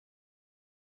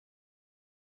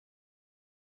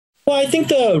Well, I think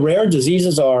the rare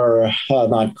diseases are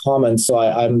not common, so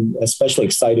I'm especially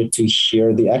excited to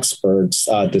hear the experts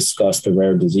discuss the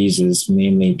rare diseases,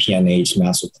 namely PNH,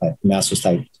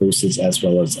 mastocytosis, as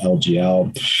well as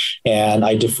LGL. And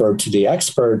I defer to the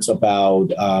experts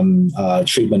about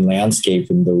treatment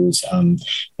landscape in those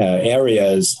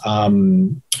areas.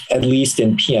 At least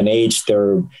in PNH,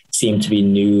 there seem to be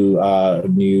new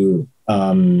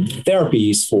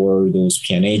therapies for those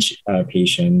PNH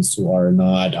patients who are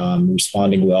not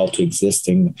responding well to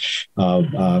existing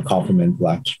complement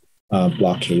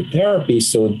blockade therapy.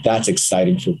 So that's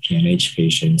exciting for PNH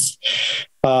patients.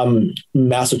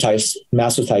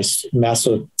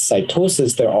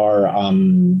 Mastocytosis, there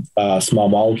are small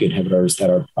molecule inhibitors that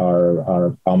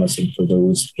are promising for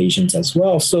those patients as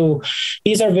well. So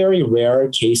these are very rare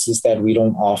cases that we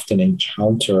don't often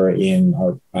encounter in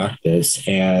our practice.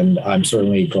 And I'm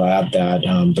certainly glad that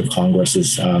the Congress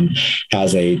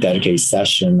has a dedicated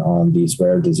session on these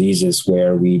rare diseases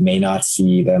where we may not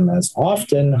see them as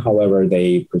often. However,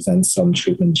 they present some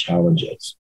treatment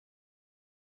challenges.